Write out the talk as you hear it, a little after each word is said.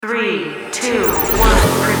3, 2, 1.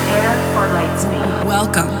 Prepare for light speed.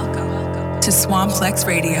 Welcome to Swamplex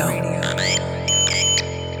Radio.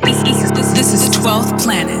 This is 12th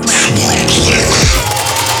Planet.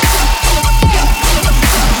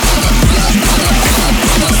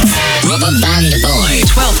 Rubber Band Boy.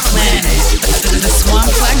 12th Planet. The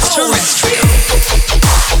Swamplex Terrestrial.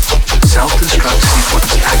 Self-destruct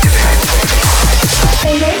sequence activated.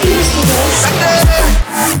 Hey, ready, Mr. Bass?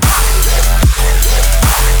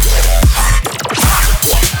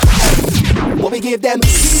 What we give them? 12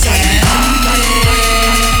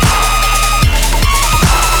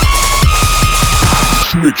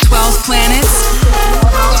 planets.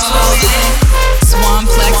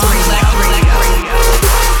 Swamplex Radio.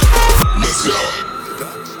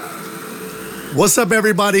 What's up,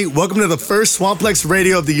 everybody? Welcome to the first Swamplex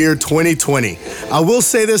Radio of the year 2020. I will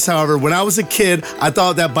say this, however, when I was a kid, I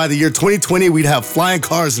thought that by the year 2020, we'd have flying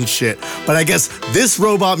cars and shit. But I guess this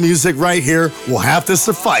robot music right here will have to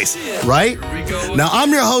suffice, right? Now,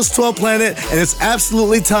 I'm your host, 12 Planet, and it's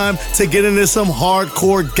absolutely time to get into some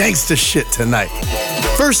hardcore gangsta shit tonight.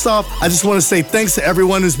 First off, I just want to say thanks to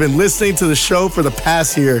everyone who's been listening to the show for the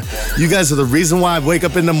past year. You guys are the reason why I wake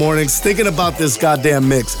up in the mornings thinking about this goddamn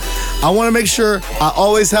mix. I want to make sure I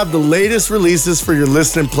always have the latest releases for your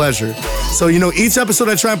listening pleasure. So, each episode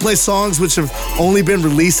I try and play songs which have only been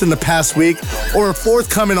released in the past week or are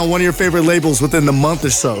forthcoming on one of your favorite labels within the month or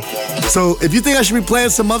so. So if you think I should be playing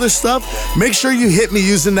some other stuff, make sure you hit me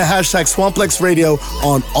using the hashtag Swamplex Radio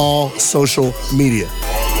on all social media.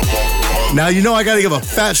 Now, I gotta give a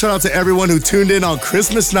fat shout out to everyone who tuned in on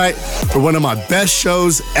Christmas night for one of my best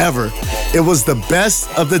shows ever. It was the best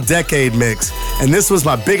of the decade mix, and this was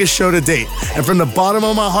my biggest show to date. And from the bottom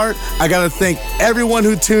of my heart, I gotta thank everyone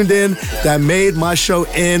who tuned in that made my show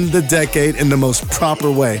end the decade in the most proper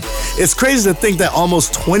way. It's crazy to think that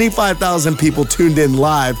almost 25,000 people tuned in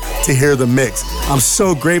live to hear the mix. I'm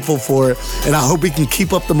so grateful for it, and I hope we can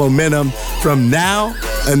keep up the momentum from now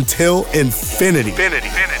until infinity.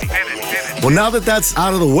 Well, now that that's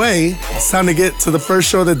out of the way, it's time to get to the first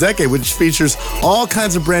show of the decade, which features all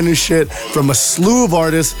kinds of brand new shit from a slew of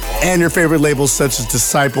artists and your favorite labels such as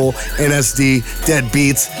Disciple, NSD, Dead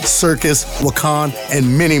Beats, Circus, Wakan,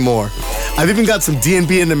 and many more. I've even got some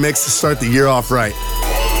D&B in the mix to start the year off right.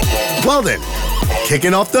 Well then,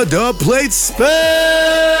 kicking off the dub plate special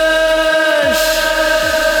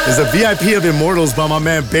is a VIP of Immortals by my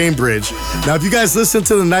man Bainbridge. Now, if you guys listen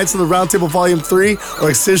to the Knights of the Roundtable Volume 3 or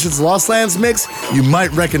Excision's Lost Lands mix, you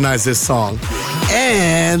might recognize this song.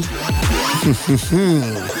 And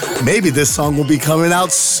maybe this song will be coming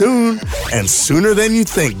out soon, and sooner than you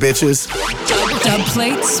think, bitches. Dub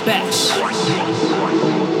plate special.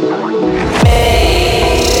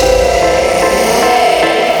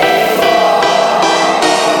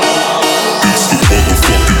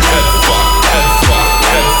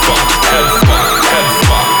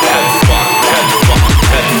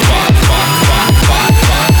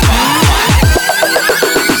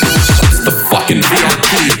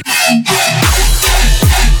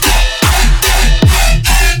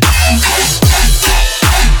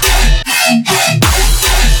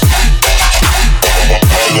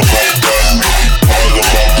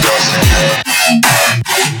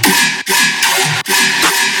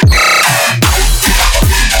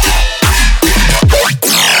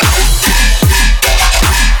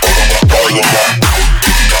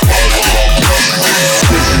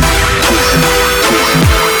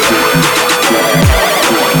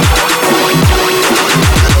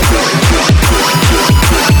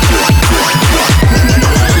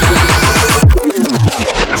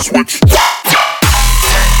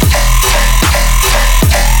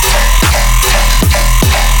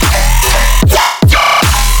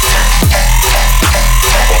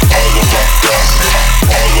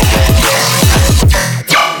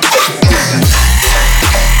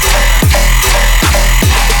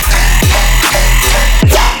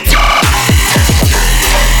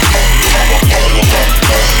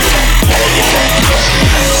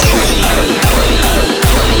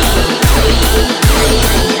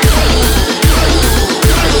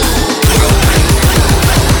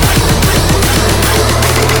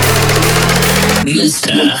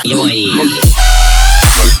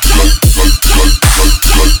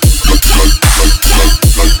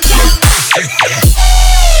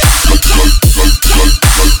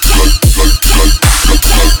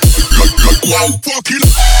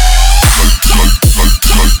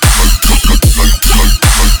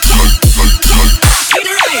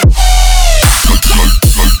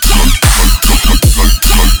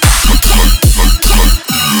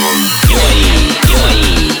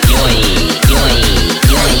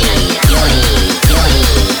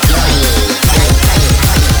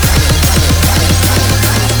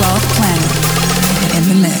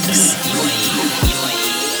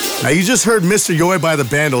 you just heard Mr. Yoy by the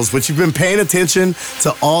Bandles, which you've been paying attention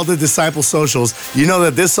to all the Disciple socials. You know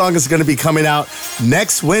that this song is going to be coming out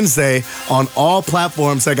next Wednesday on all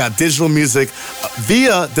platforms that got digital music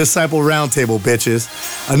via Disciple Roundtable, bitches.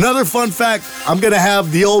 Another fun fact, I'm going to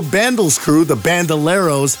have the old Bandles crew, the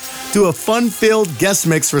Bandoleros, do a fun-filled guest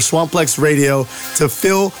mix for Swamplex Radio to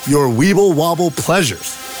fill your Weeble Wobble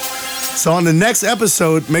pleasures. So on the next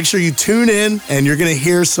episode, make sure you tune in and you're going to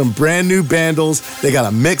hear some brand new Bandles. They got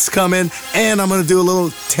a mix coming, and I'm going to do a little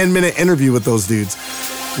 10-minute interview with those dudes.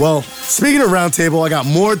 Well, speaking of Roundtable, I got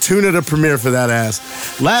more tuna to premiere for that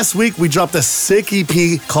ass. Last week, we dropped a sick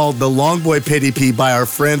EP called The Longboy Pit EP by our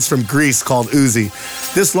friends from Greece called Uzi.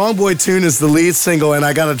 This Longboy tune is the lead single, and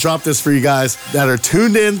I got to drop this for you guys that are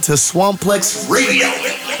tuned in to Swamplex Radio.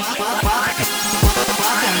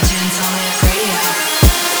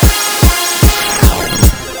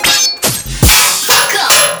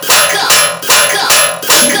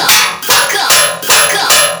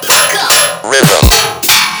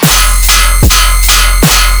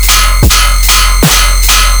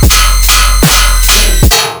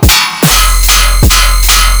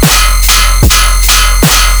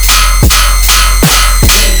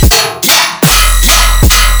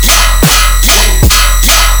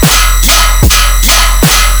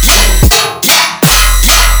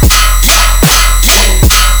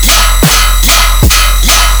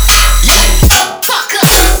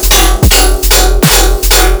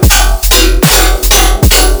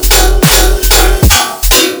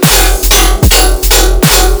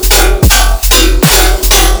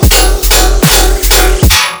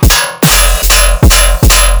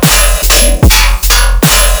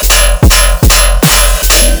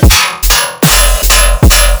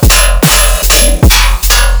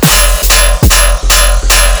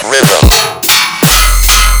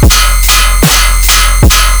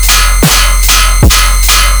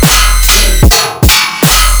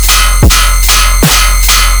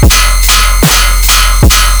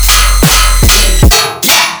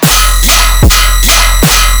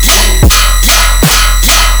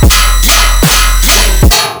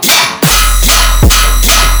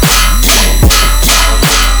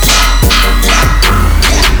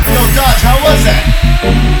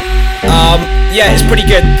 Yeah, it's pretty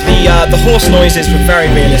good. The horse noises were very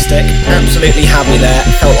realistic. Absolutely had me there.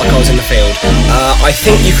 Felt like I was in the field. I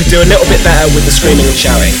think you could do a little bit better with the screaming and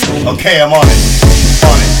shouting. Okay, I'm on it.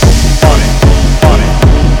 On it. On it. On it.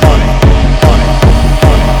 On it. On it.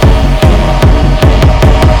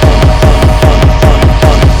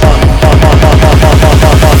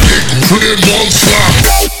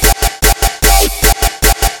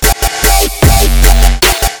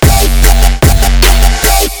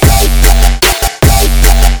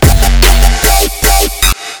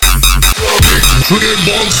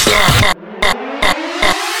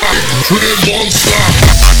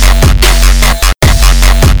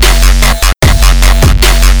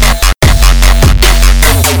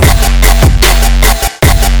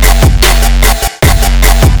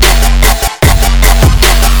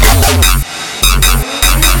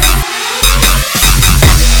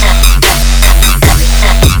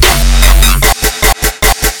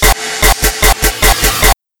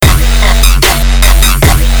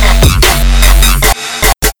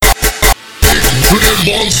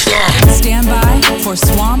 Stand by for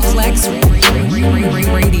Swamplex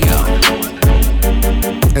Radio.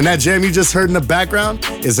 And that jam you just heard in the background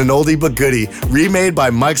is an oldie but goodie, remade by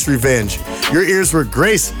Mike's Revenge. Your ears were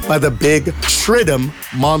graced by the big Tridim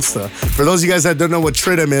Monster. For those of you guys that don't know what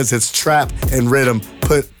Tridim is, it's trap and rhythm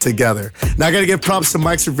put together. Now I gotta give props to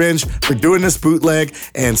Mike's Revenge for doing this bootleg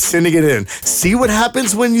and sending it in. See what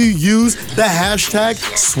happens when you use the hashtag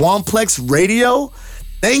Swamplex Radio?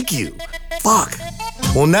 Thank you. Fuck.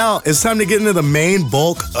 Well, now it's time to get into the main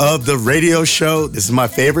bulk of the radio show. This is my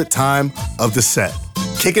favorite time of the set.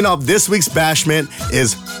 Kicking off this week's bashment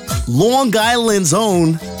is Long Island's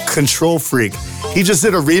own Control Freak. He just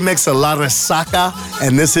did a remix of La Resaca,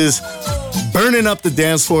 and this is burning up the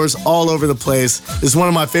dance floors all over the place. This is one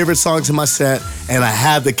of my favorite songs in my set, and I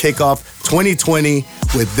had to kick off 2020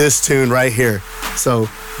 with this tune right here. So,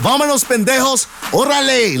 vámonos pendejos,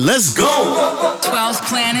 órale, let's go! 12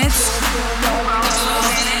 planets.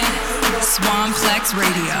 Swamplex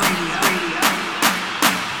Radio.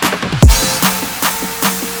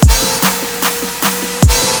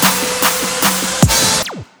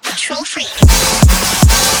 Control Freak.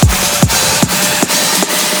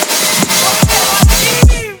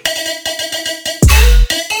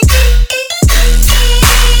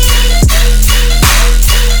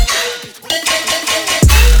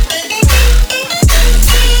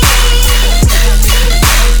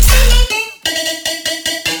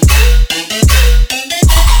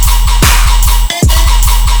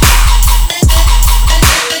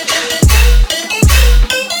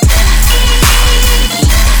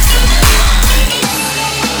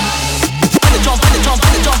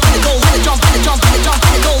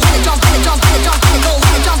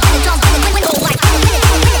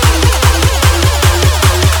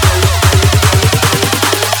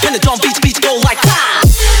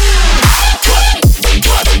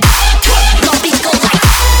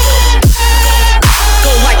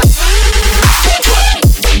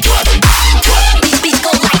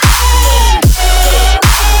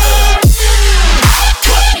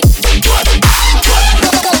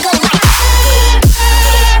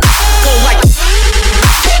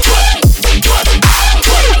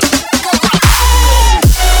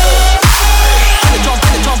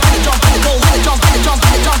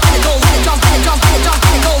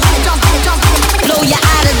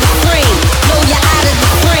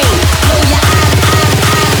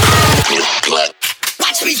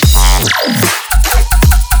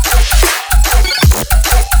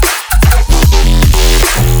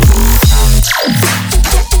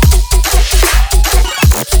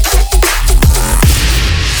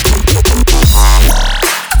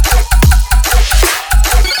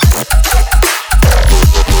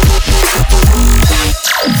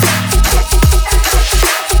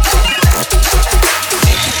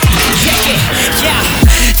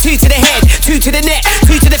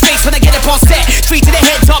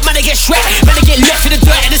 better get shred. Better get left in the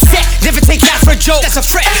dirt and the set. Never take that for a joke, that's a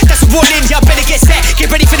threat. That's a warning, y'all better get set.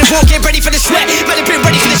 Get ready for the war, get ready for the sweat. Better be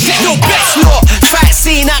ready for the check. No best law, fat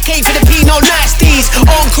scene. I came for the P, no nasties.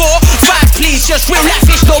 Encore, five please. Just real life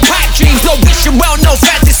is no pipe dreams. No wishing well, no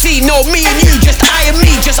fantasy. No me and you, just I and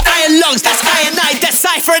me. Just iron lungs, that's I and I. That's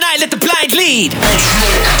Cypher and I, let the blind lead. That's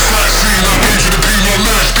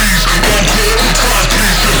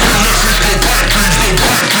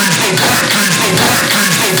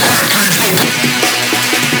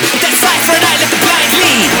Cypher and I, let the blind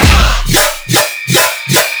lead.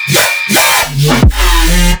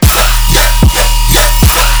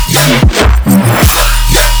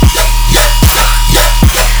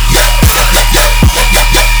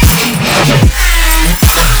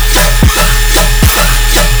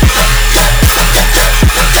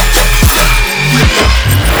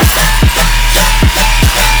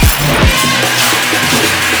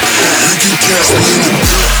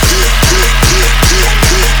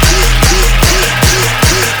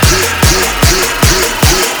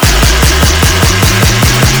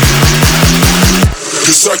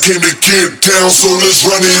 I came to get down, so let's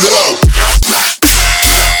run it up.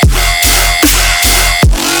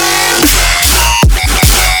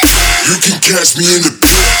 You can catch me in the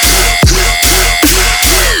pit.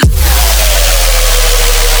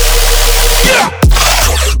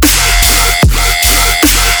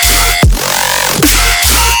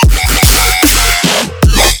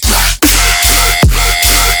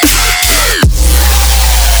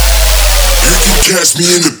 Catch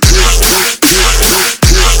me in the pit.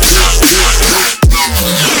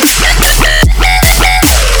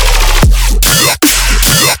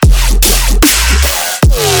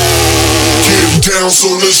 So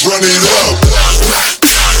let's run it up.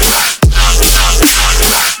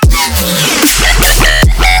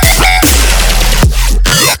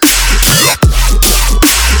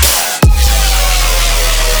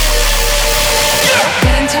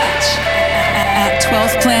 Get in touch at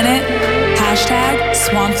 12th Planet, hashtag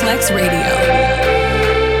Swampflex Radio.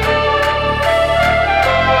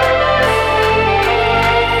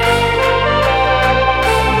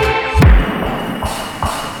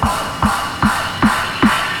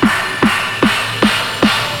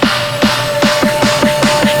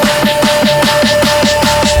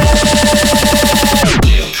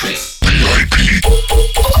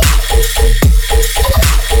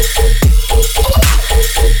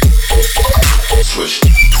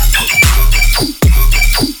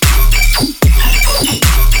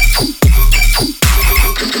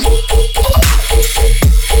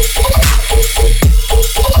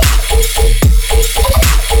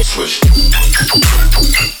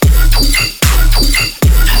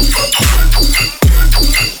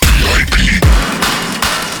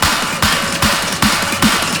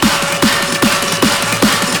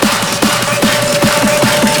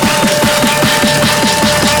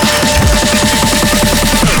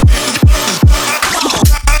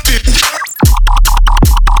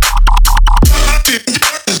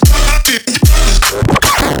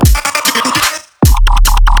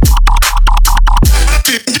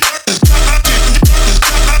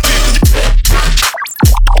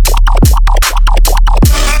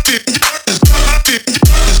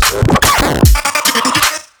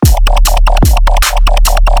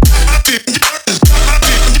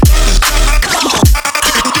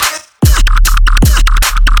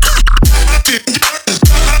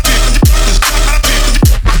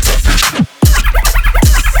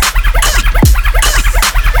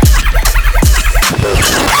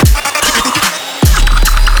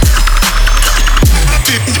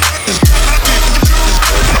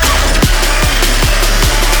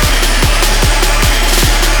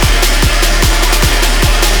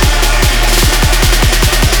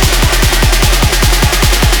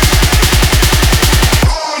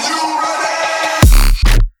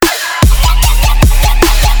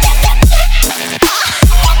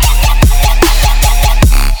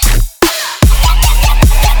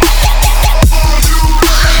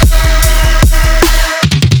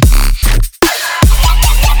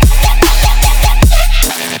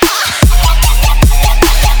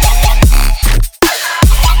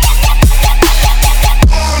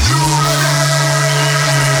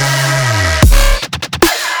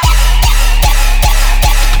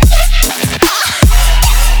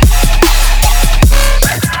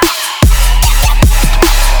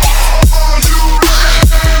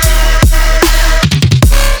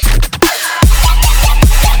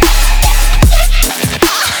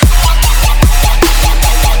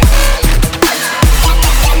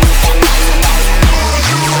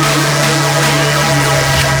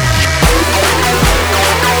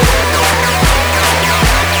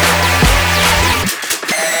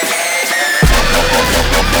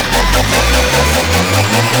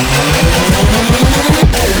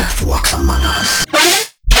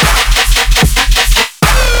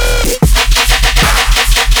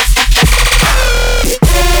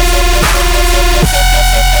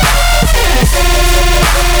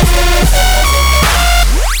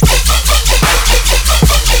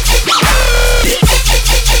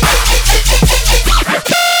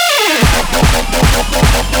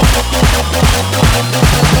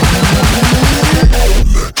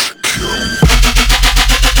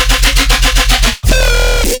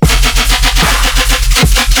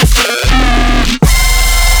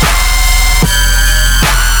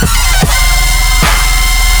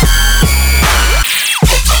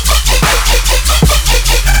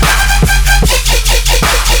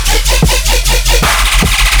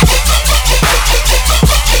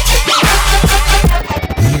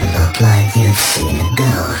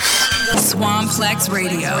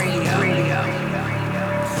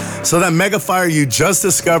 So that mega fire you just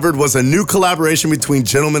discovered was a new collaboration between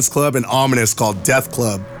Gentleman's Club and Ominous called Death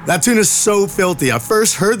Club. That tune is so filthy. I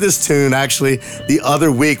first heard this tune actually the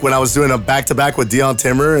other week when I was doing a back-to-back with Dion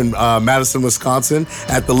Timmer in Madison, Wisconsin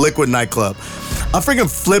at the Liquid nightclub. I freaking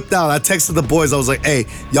flipped out. I texted the boys. I was like, hey,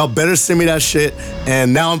 y'all better send me that shit.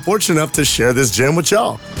 And now I'm fortunate enough to share this gem with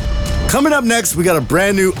y'all. Coming up next, we got a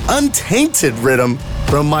brand new untainted rhythm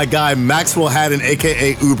from my guy Maxwell Haddon,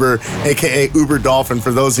 aka Uber, aka Uber Dolphin,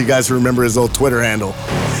 for those of you guys who remember his old Twitter handle.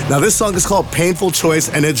 Now this song is called Painful Choice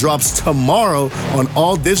and it drops tomorrow on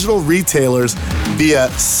all digital retailers via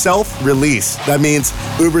self-release. That means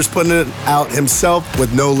Uber's putting it out himself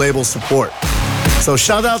with no label support. So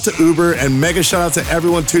shout out to Uber and mega shout out to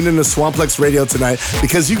everyone tuned in to Swamplex Radio tonight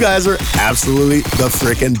because you guys are absolutely the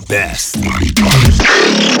freaking best.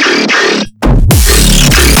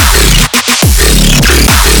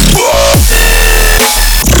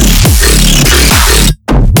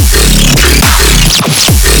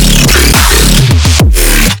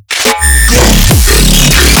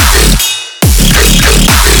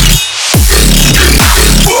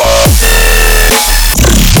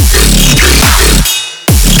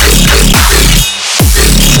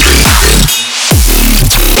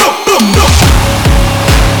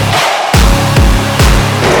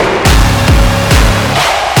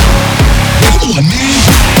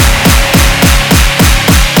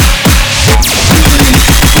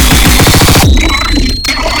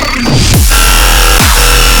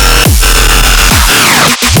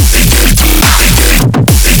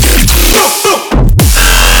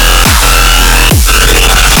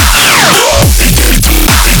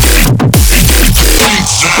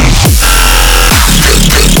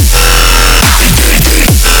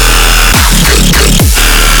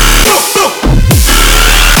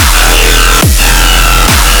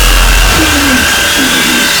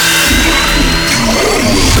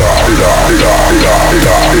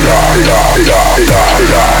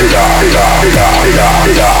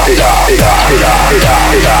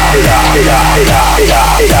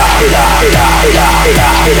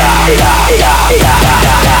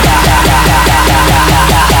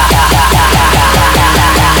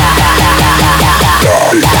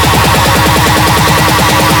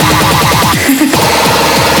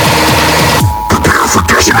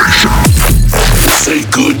 Say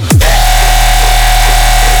good.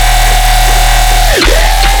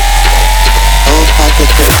 All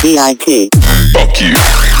packets VIP. Fuck you.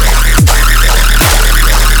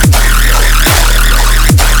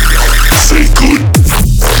 Say good.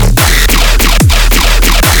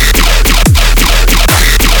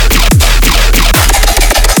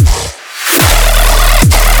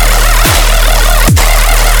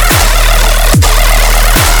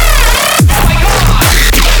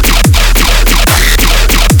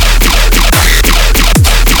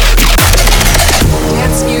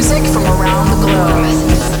 Dance music from around the globe.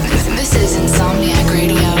 This is Insomniac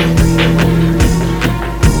Radio.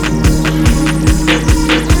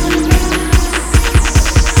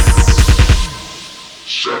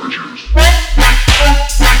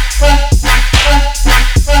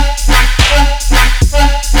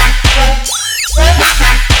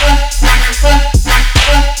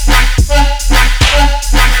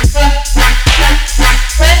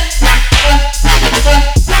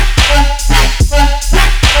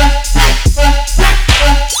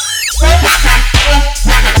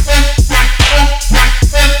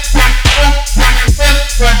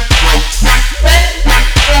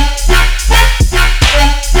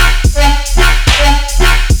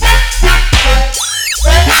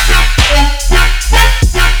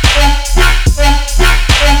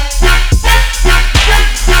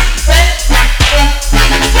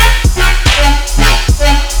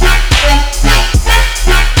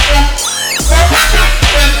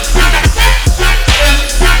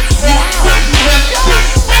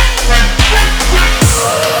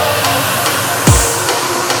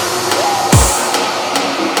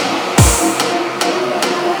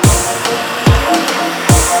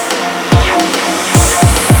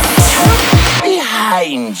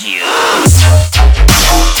 Behind you.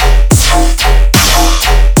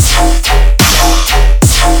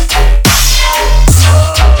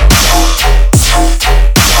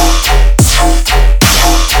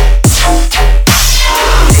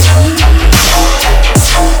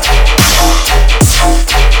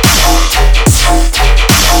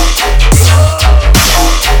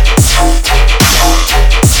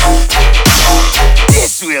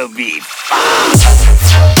 This will be fun.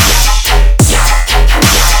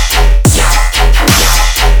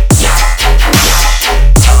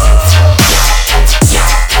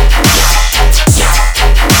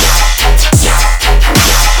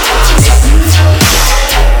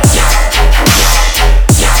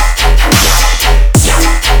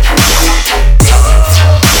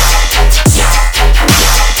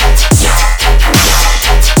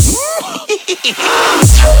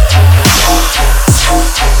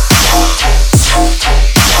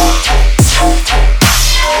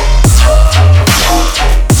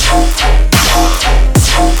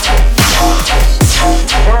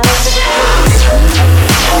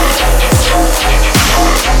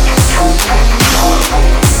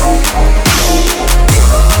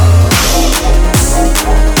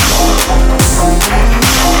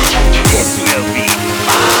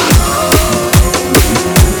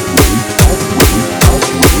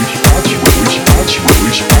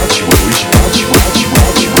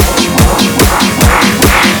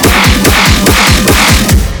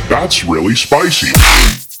 That's really spicy.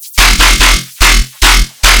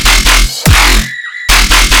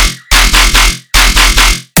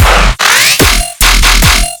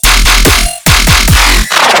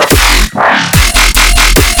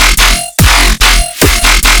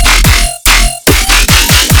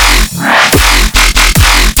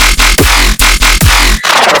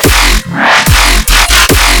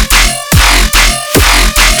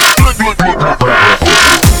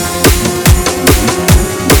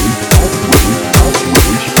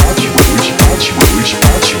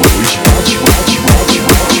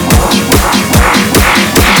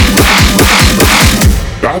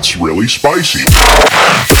 That's really spicy.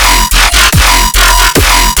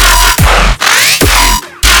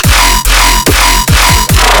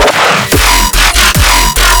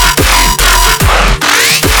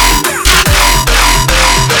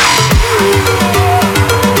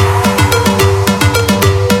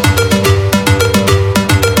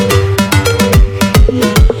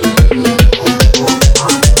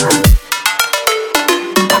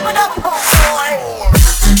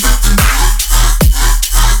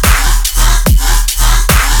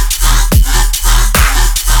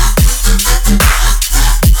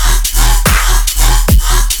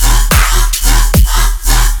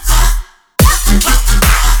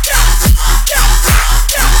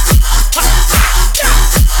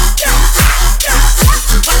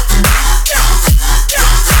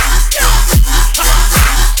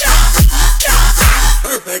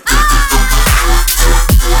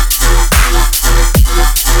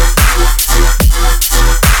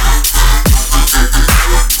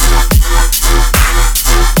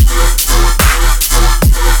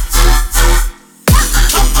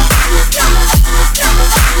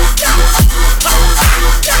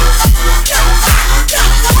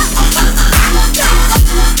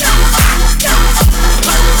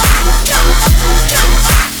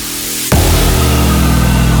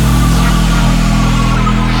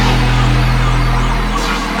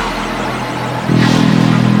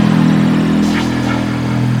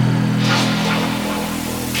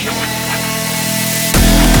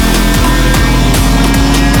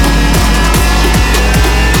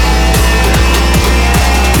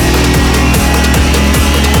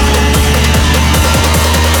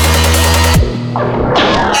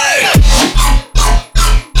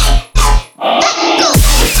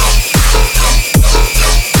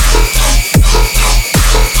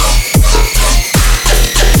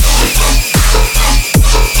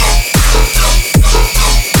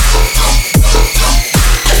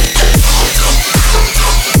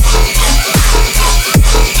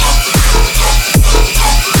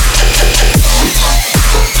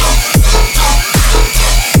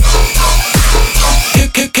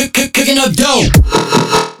 Up dope.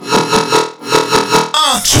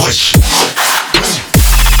 Swish.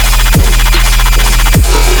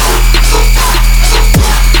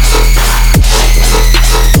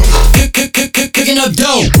 Cooking up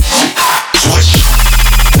dope. Swish.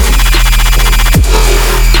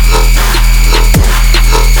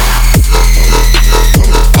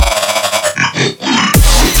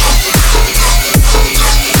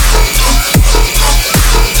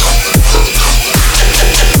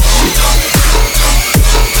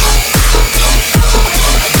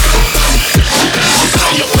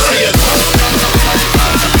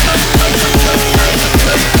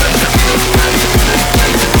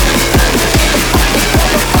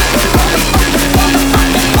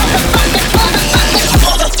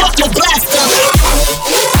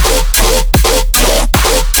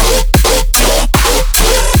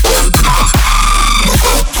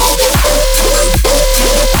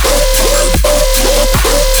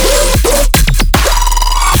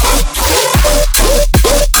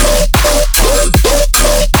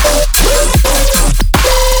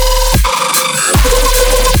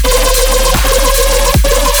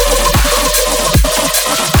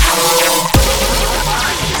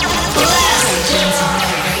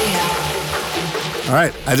 All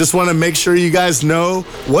right, I just want to make sure you guys know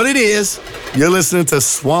what it is You're listening to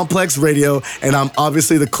Swamplex Radio, and I'm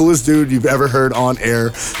obviously the coolest dude you've ever heard on air.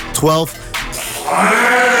 12th.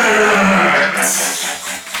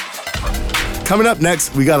 Coming up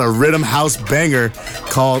next, we got a rhythm house banger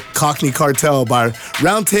called Cockney Cartel by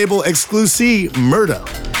Roundtable Exclusive Murda.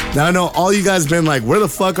 Now, I know all you guys been like, where the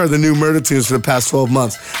fuck are the new Murda tunes for the past 12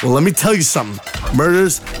 months? Well, let me tell you something.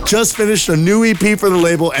 Murda's just finished a new EP for the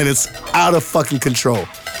label, and it's out of fucking control.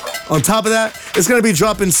 On top of that, it's gonna be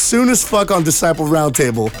dropping soon as fuck on Disciple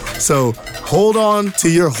Roundtable, so hold on to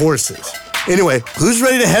your horses. Anyway, who's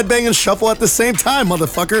ready to headbang and shuffle at the same time,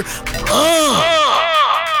 motherfucker?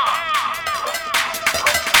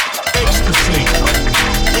 Ecstasy,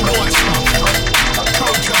 the right stuff,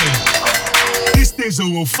 cocaine. This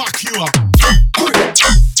dizzle will fuck you up.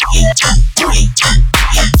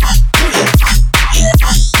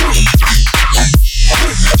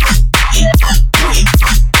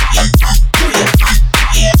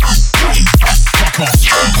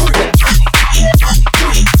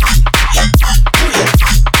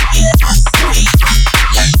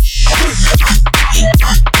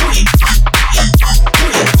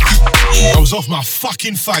 I was off my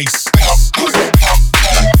fucking face.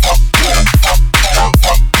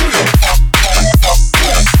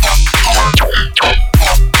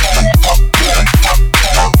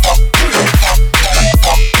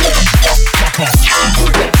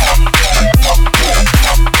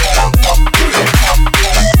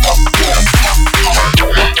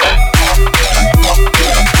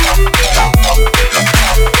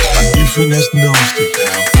 You think that's nasty,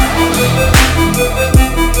 pal?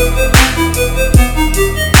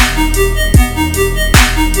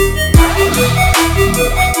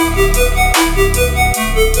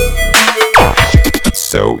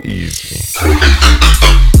 So easy.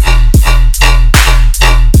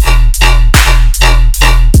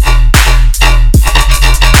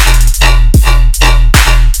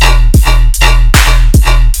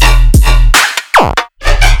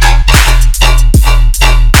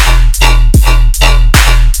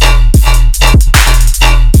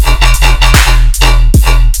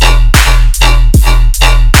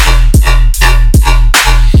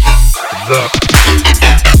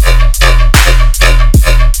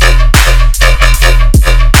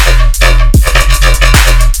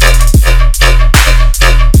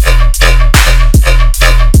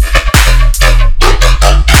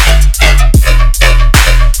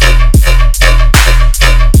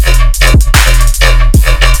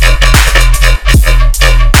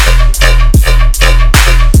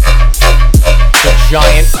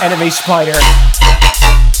 Giant enemy spider.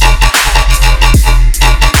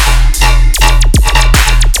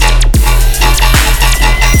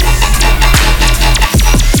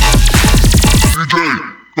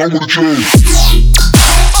 I wanna change.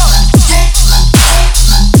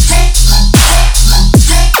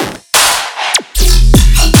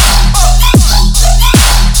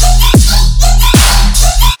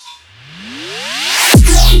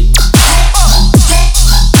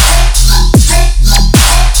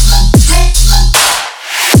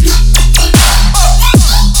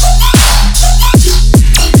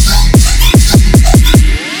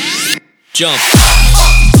 Jump.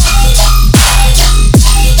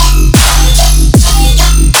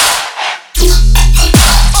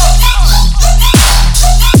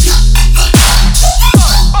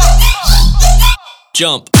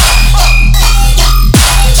 Jump.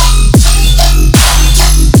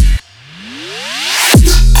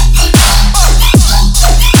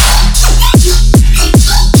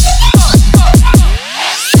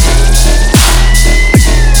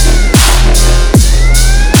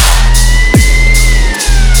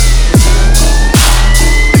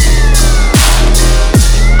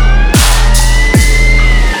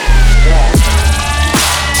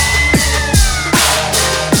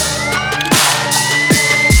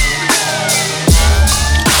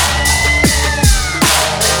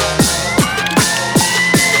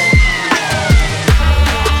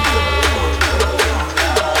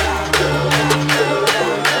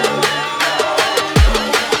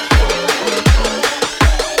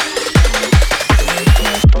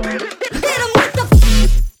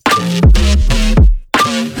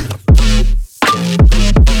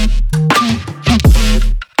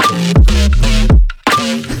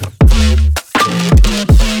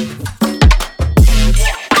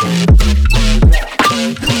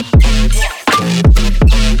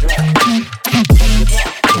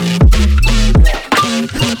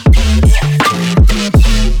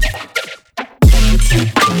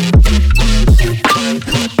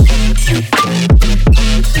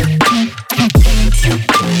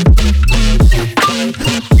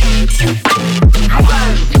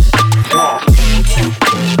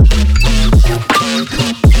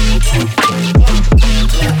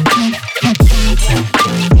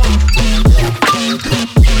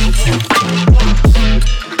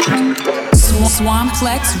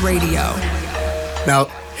 Swamplex Radio. Now,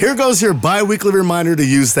 here goes your bi-weekly reminder to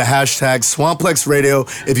use the hashtag Swamplex Radio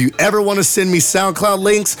if you ever want to send me SoundCloud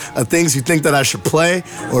links of things you think that I should play,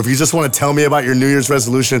 or if you just want to tell me about your New Year's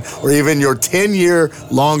resolution or even your 10-year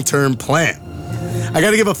long-term plan. I got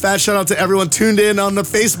to give a fat shout out to everyone tuned in on the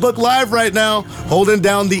Facebook Live right now, holding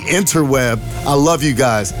down the interweb. I love you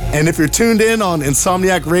guys. And if you're tuned in on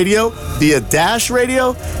Insomniac Radio via Dash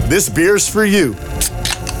Radio, this beer's for you.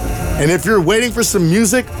 And if you're waiting for some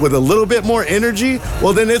music with a little bit more energy,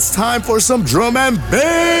 well, then it's time for some drum and bass.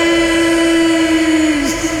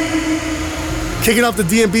 Kicking off the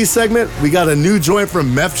D&B segment, we got a new joint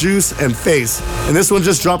from Meth Juice and Face, and this one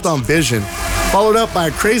just dropped on Vision, followed up by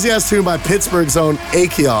a crazy-ass tune by Pittsburgh's own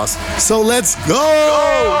Achios. So let's go!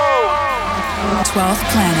 12th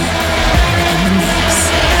Planet in the mix.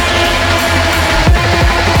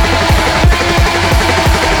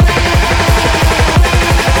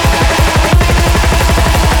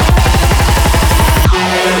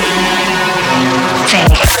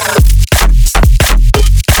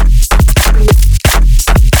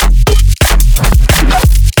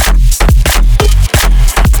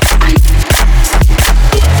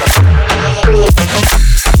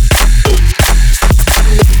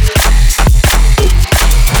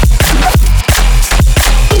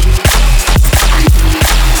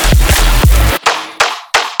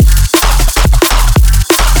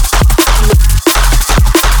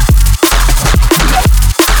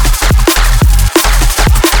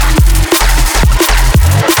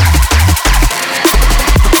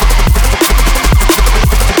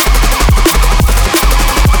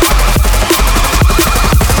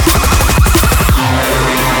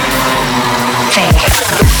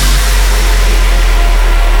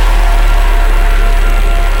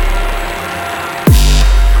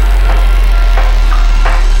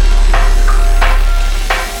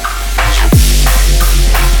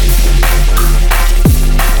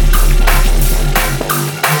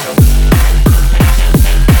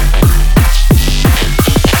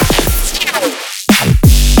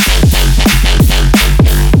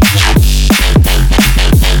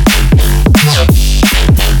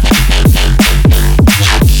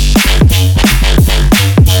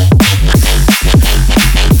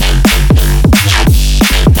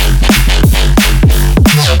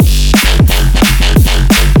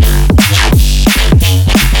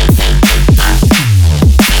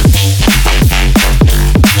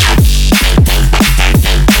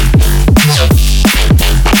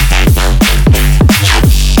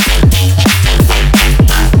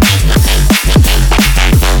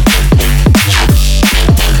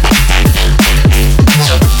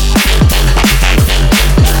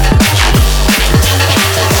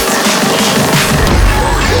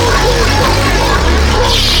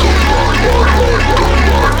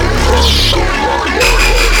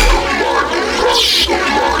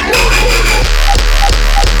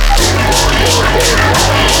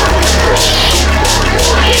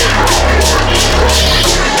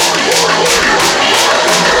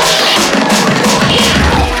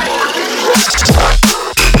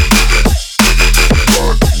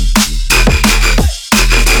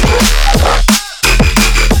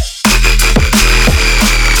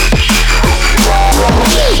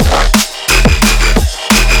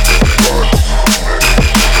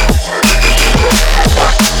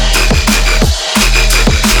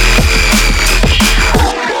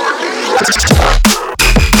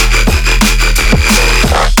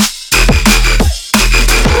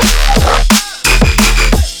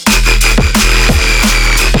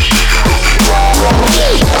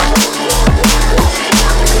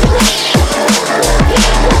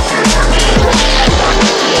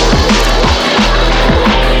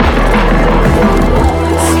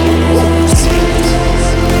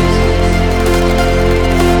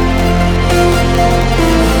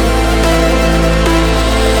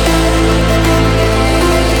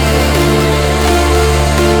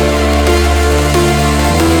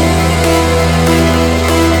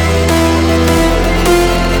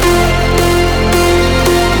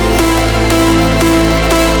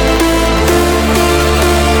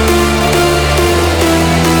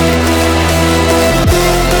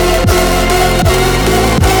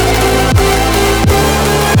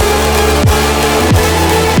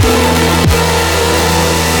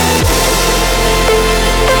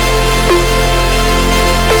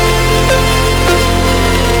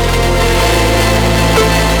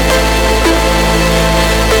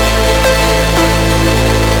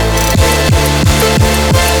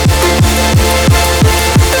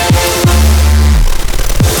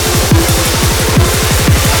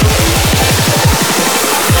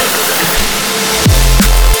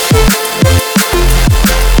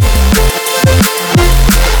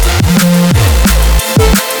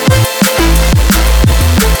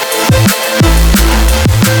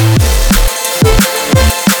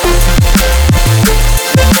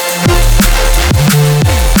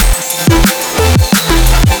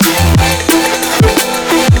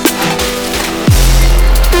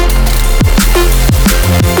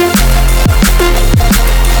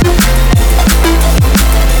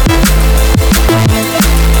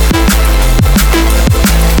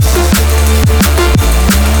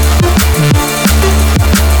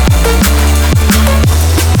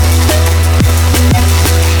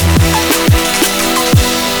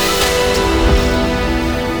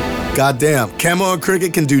 Goddamn, Camo and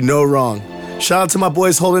Cricket can do no wrong. Shout out to my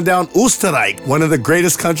boys holding down Österreich, one of the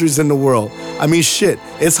greatest countries in the world. I mean, shit,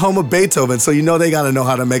 it's home of Beethoven, so you know they gotta know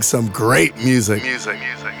how to make some great music.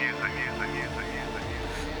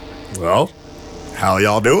 Well, how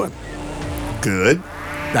y'all doing? Good?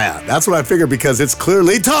 Yeah, that's what I figured because it's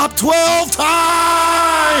clearly top 12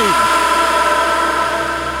 time!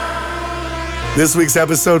 This week's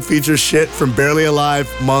episode features shit from Barely Alive,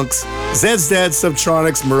 Monks, Zed's Dead,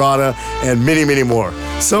 Subtronics, Murata, and many, many more.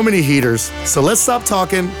 So many heaters. So let's stop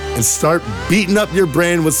talking and start beating up your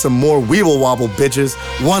brain with some more Weeble Wobble, bitches.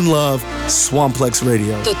 One love, Swamplex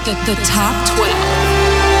Radio. The top 12.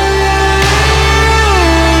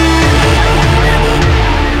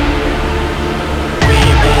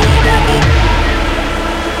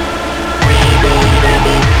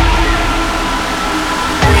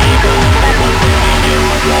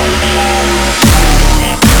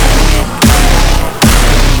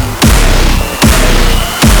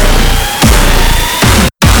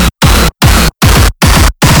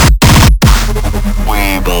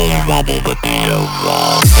 Wobble the damn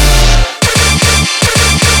wall.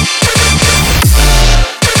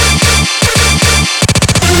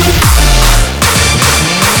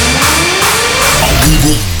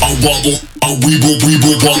 I wobble, I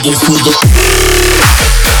weeble, wobble for the.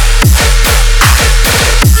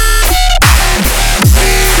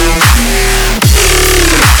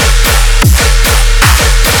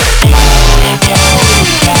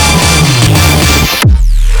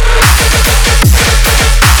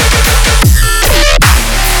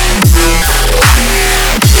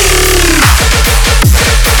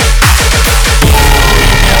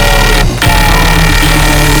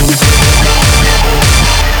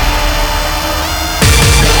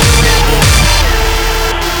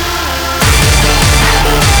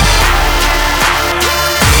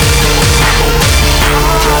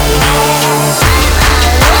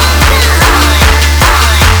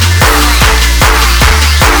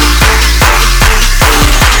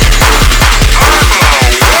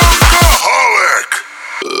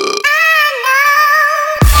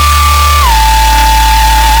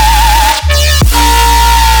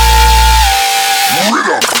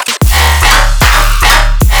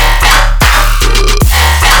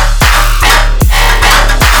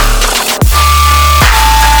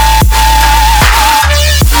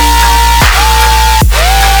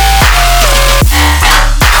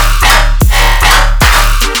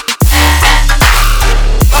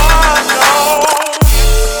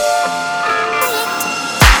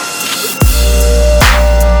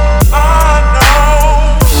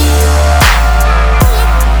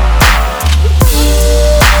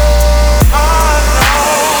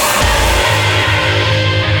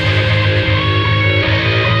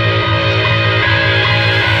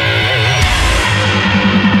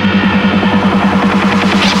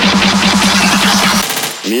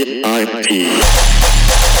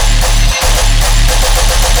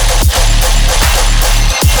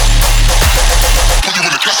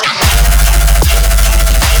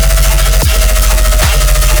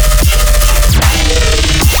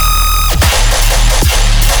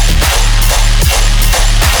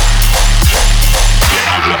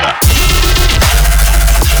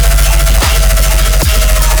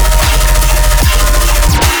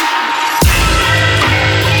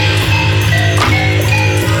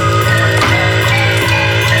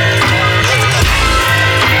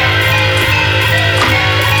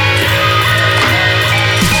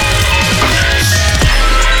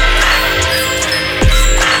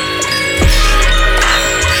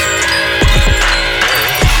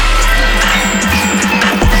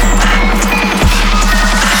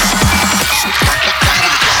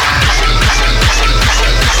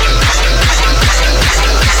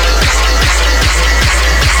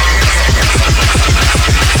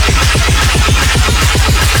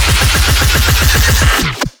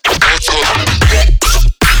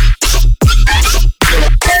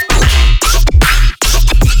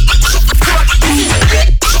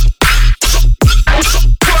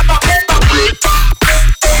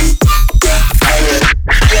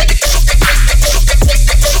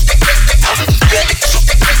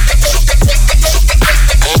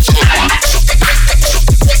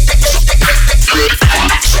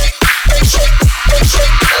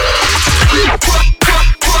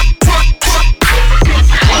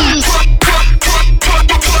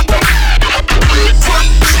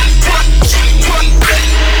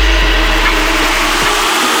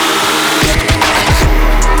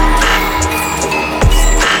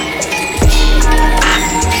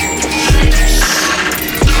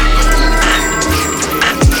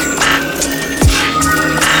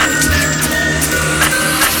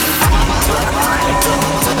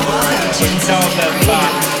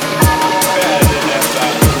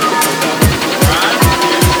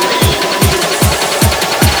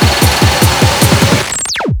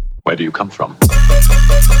 Where do you come from?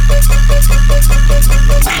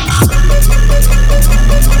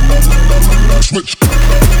 Switch.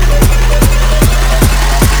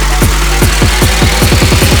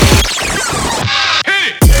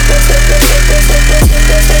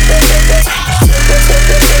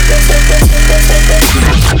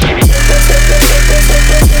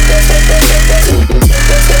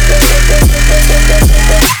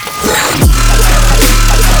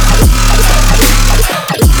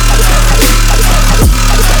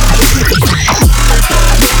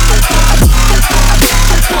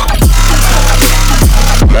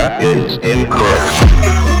 That is incorrect.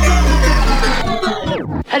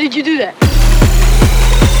 How did you do that?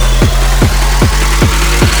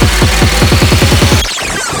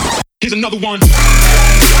 Here's another one.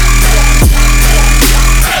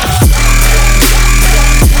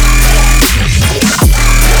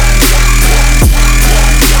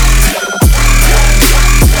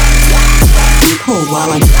 Paul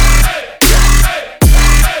Wallen.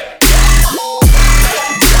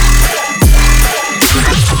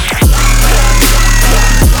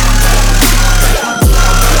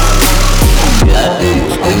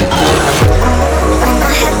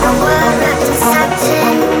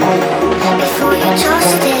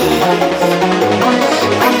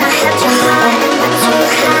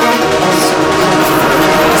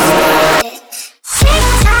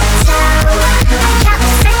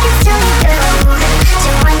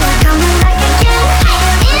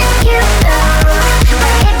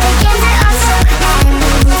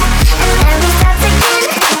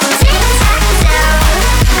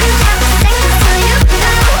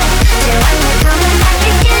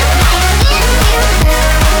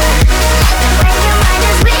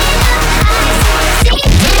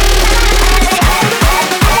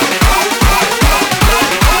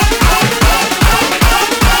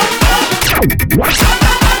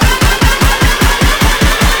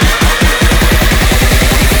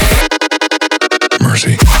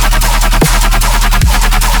 Mercy.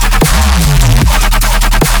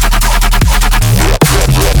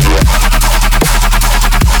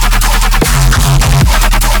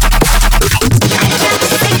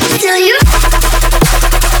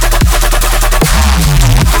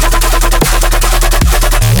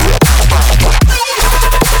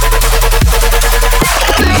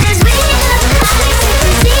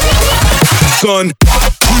 Son.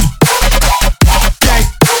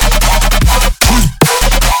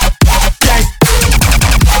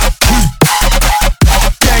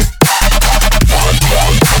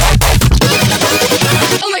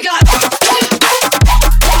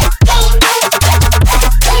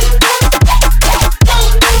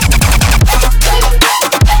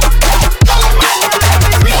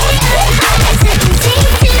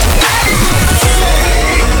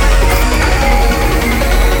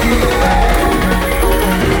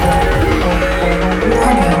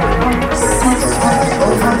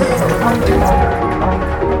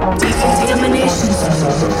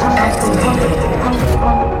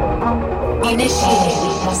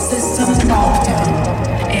 Initiating system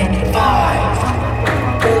lockdown in 5,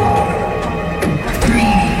 4, 3,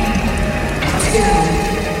 2,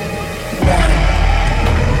 1.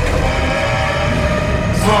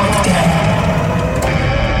 Lockdown.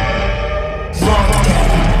 Lockdown.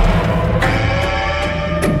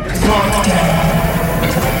 Lockdown.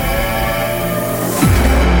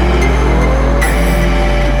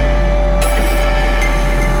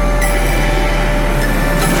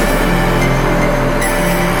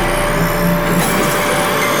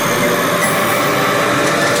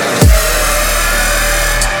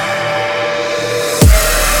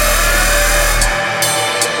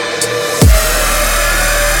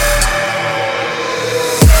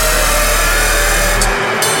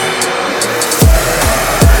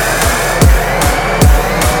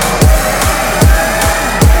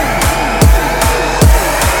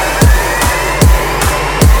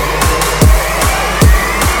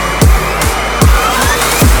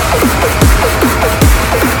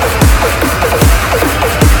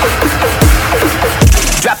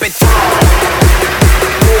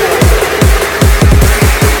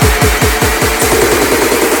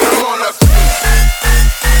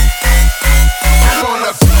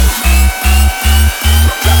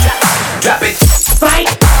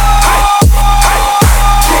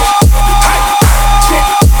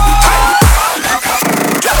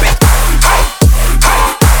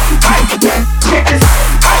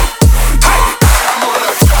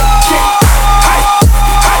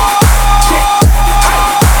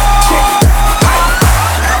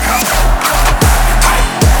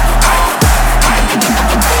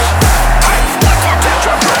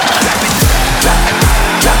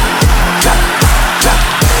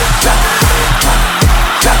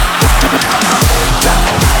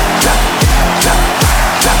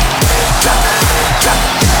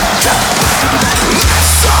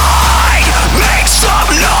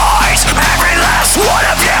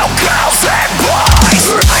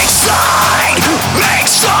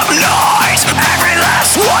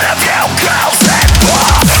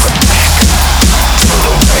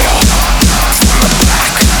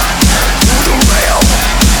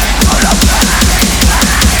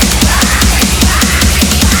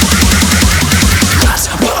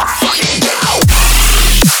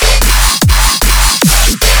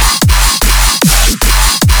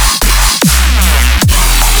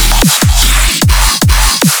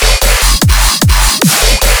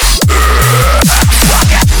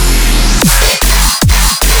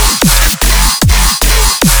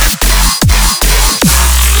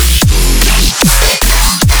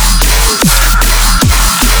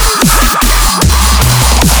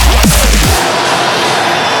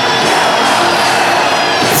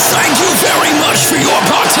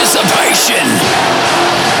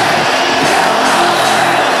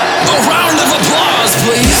 applause,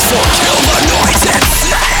 please, for Kill the Noise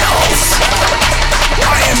itself.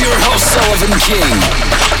 I am your host, Sullivan King,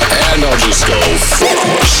 and I'll just go fuck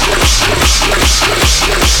myself.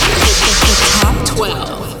 Top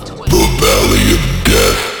 12. The Valley of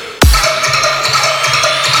Death.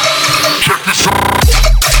 Check this out.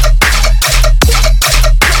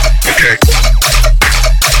 Okay.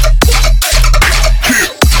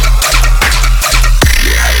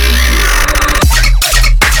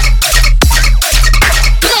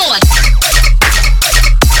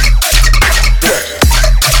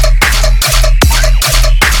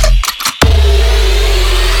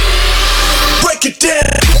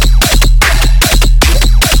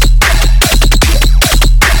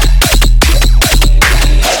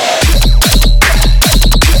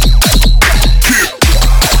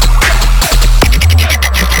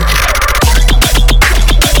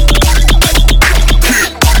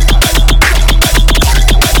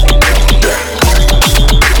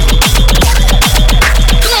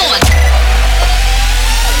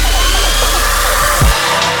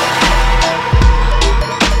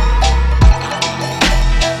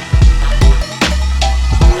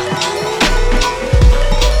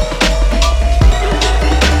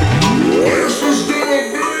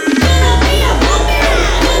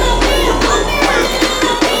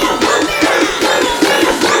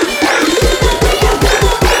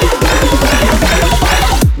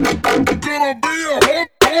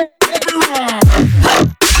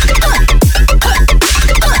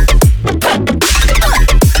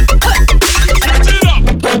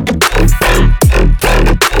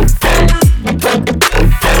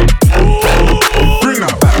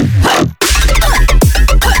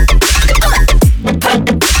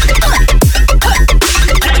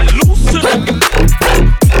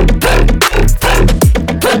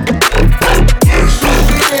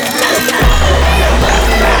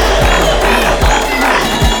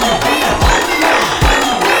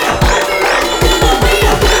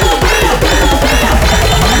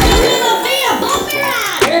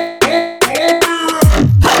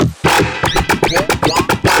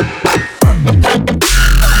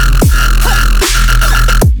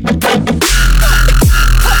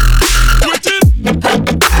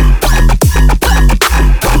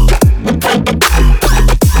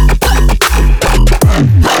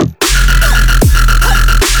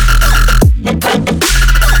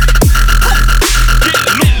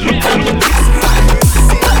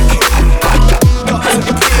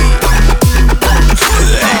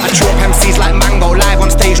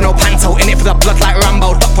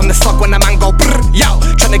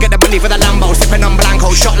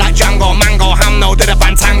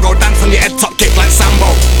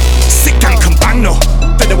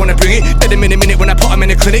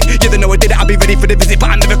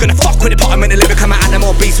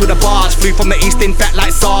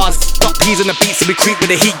 On the beats, so we creep with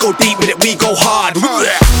the heat, go deep with it, we go hard.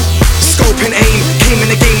 Scope and aim, came in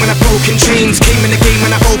the game when I broken chains, came in the game when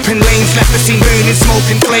I opened lanes, left the scene burning,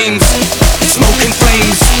 smoking flames, smoking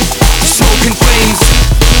flames, smoking flames,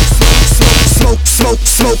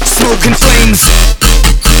 smoking flames.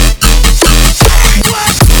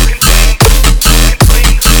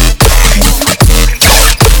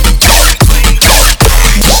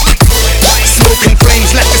 Smoking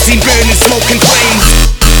flames, left the scene burning, smoking flames.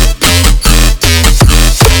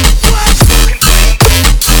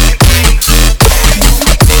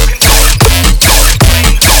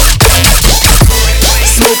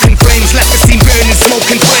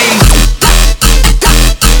 Smoking flames.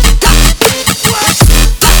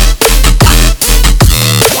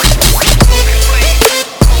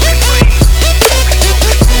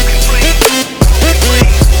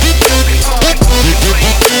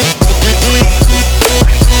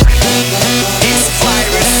 It's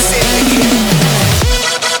fire.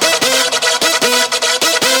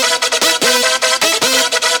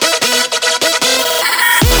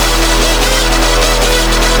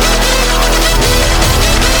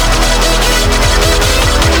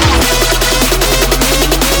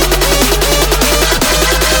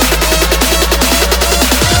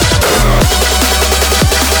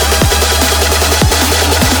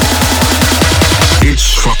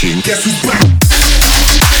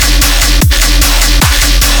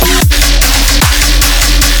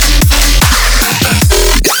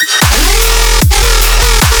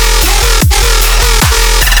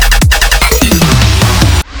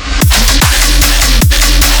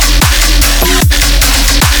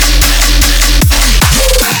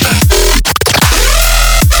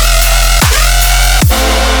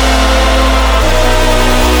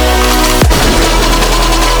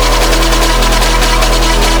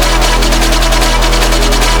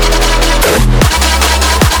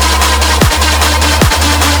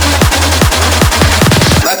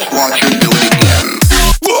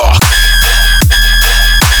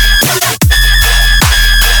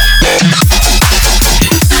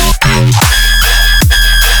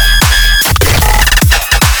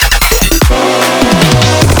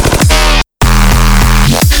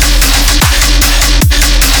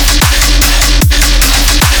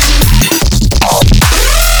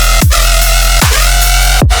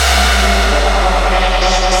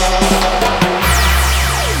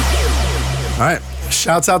 right.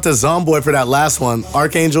 Shouts out to Zomboy for that last one.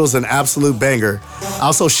 Archangel's an absolute banger.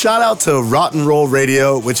 Also, shout out to Rotten Roll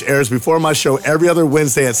Radio, which airs before my show every other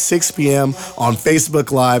Wednesday at 6 p.m. on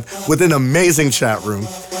Facebook Live with an amazing chat room.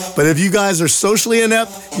 But if you guys are socially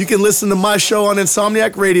inept, you can listen to my show on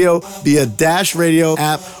Insomniac Radio via Dash Radio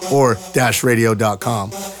app or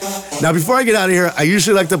dashradio.com. Now, before I get out of here, I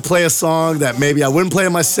usually like to play a song that maybe I wouldn't play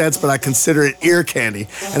in my sets, but I consider it ear candy.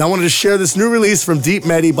 And I wanted to share this new release from Deep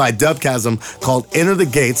Medi by Dubchasm called Enter the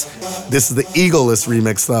Gates. This is the Eagleless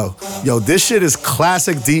remix, though. Yo, this shit is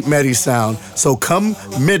classic Deep Medi sound. So come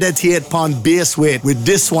meditate upon bass with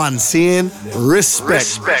this one, seeing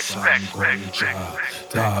respect.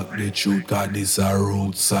 Talk the truth, cause this a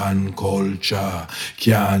roots and culture.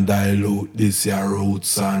 Can't dilute this a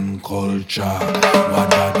roots and culture.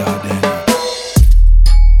 Wadada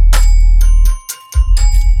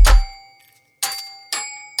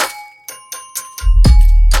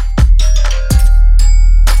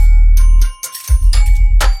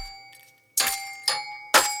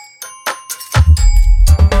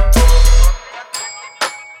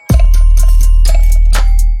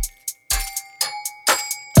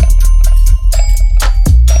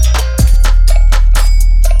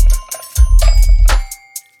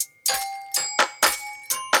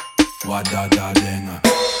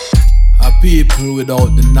A people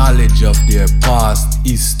without the knowledge of their past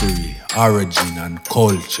history, origin and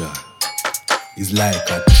culture is like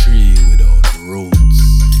a tree without roots.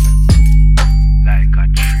 Like a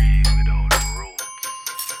tree without roots.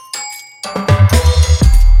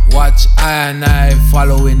 Watch I and I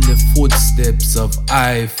following the footsteps of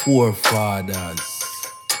I forefathers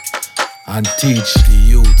and teach the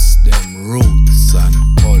youths them roots and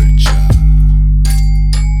culture.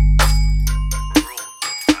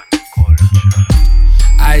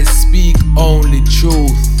 I speak only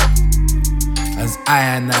truth as I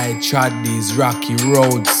and I trod these rocky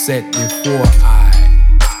roads set before I,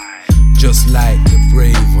 just like the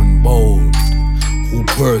brave and bold who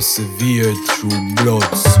persevered through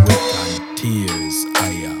blood, sweat and tears.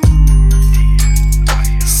 I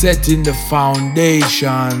am setting the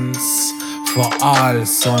foundations for all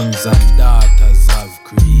sons and daughters of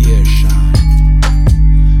creation,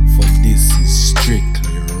 for this is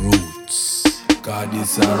strictly roots. God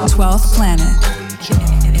is a 12th Planet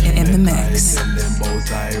in the mix.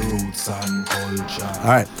 All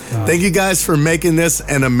right. Thank you guys for making this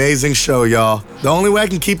an amazing show, y'all. The only way I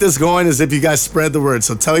can keep this going is if you guys spread the word.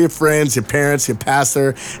 So tell your friends, your parents, your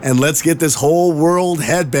pastor, and let's get this whole world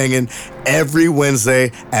headbanging every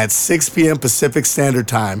Wednesday at 6 p.m. Pacific Standard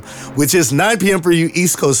Time, which is 9 p.m. for you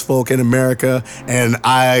East Coast folk in America, and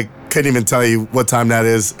I couldn't even tell you what time that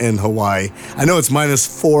is in Hawaii. I know it's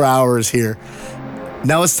minus 4 hours here.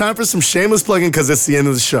 Now it's time for some shameless plugging because it's the end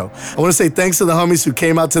of the show. I want to say thanks to the homies who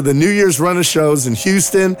came out to the New Year's run of shows in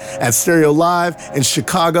Houston at Stereo Live, in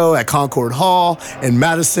Chicago at Concord Hall, in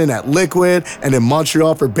Madison at Liquid, and in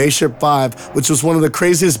Montreal for Bayship 5, which was one of the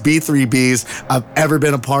craziest B3Bs I've ever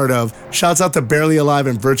been a part of. Shouts out to Barely Alive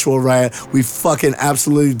and Virtual Riot. We fucking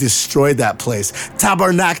absolutely destroyed that place.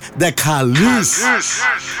 Tabarnak de Calus.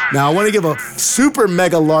 Now I want to give a super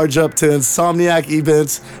mega large up to Insomniac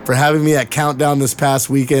Events for having me at Countdown this past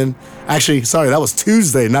weekend. Actually, sorry, that was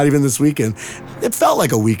Tuesday, not even this weekend. It felt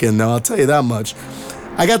like a weekend though, I'll tell you that much.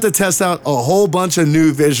 I got to test out a whole bunch of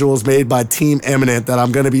new visuals made by Team Eminent that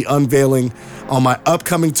I'm going to be unveiling on my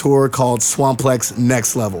upcoming tour called Swamplex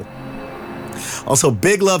Next Level. Also,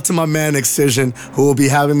 big love to my man Excision, who will be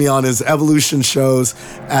having me on his Evolution shows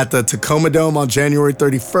at the Tacoma Dome on January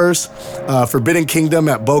 31st, Forbidden Kingdom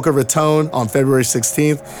at Boca Raton on February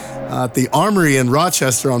 16th, the Armory in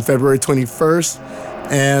Rochester on February 21st,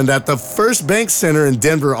 and at the First Bank Center in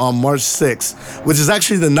Denver on March 6th, which is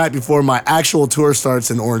actually the night before my actual tour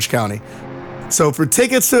starts in Orange County. So for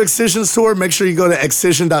tickets to Excision's tour, make sure you go to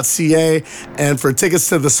excision.ca. And for tickets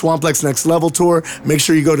to the Swamplex Next Level tour, make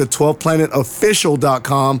sure you go to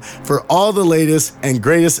 12planetofficial.com for all the latest and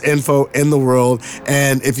greatest info in the world.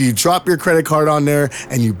 And if you drop your credit card on there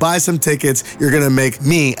and you buy some tickets, you're going to make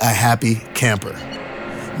me a happy camper.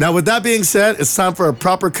 Now, with that being said, it's time for a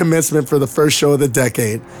proper commencement for the first show of the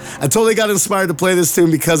decade. I totally got inspired to play this tune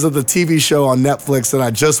because of the TV show on Netflix that I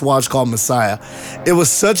just watched called Messiah. It was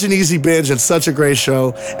such an easy binge and such a great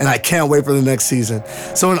show, and I can't wait for the next season.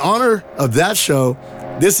 So in honor of that show,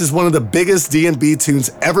 this is one of the biggest D&B tunes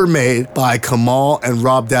ever made by Kamal and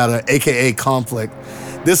Rob Data, aka Conflict.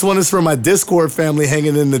 This one is for my Discord family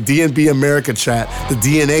hanging in the D&B America chat, the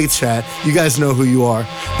DNA chat. You guys know who you are.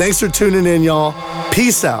 Thanks for tuning in, y'all.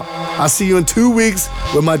 Peace out. I'll see you in 2 weeks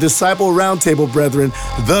with my Disciple Roundtable brethren,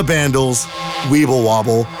 the Bandles, Weeble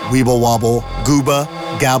Wobble, Gooba,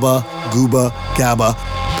 Gabba, Gooba, Gabba.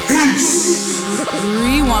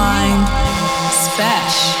 Rewind.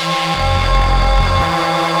 Special.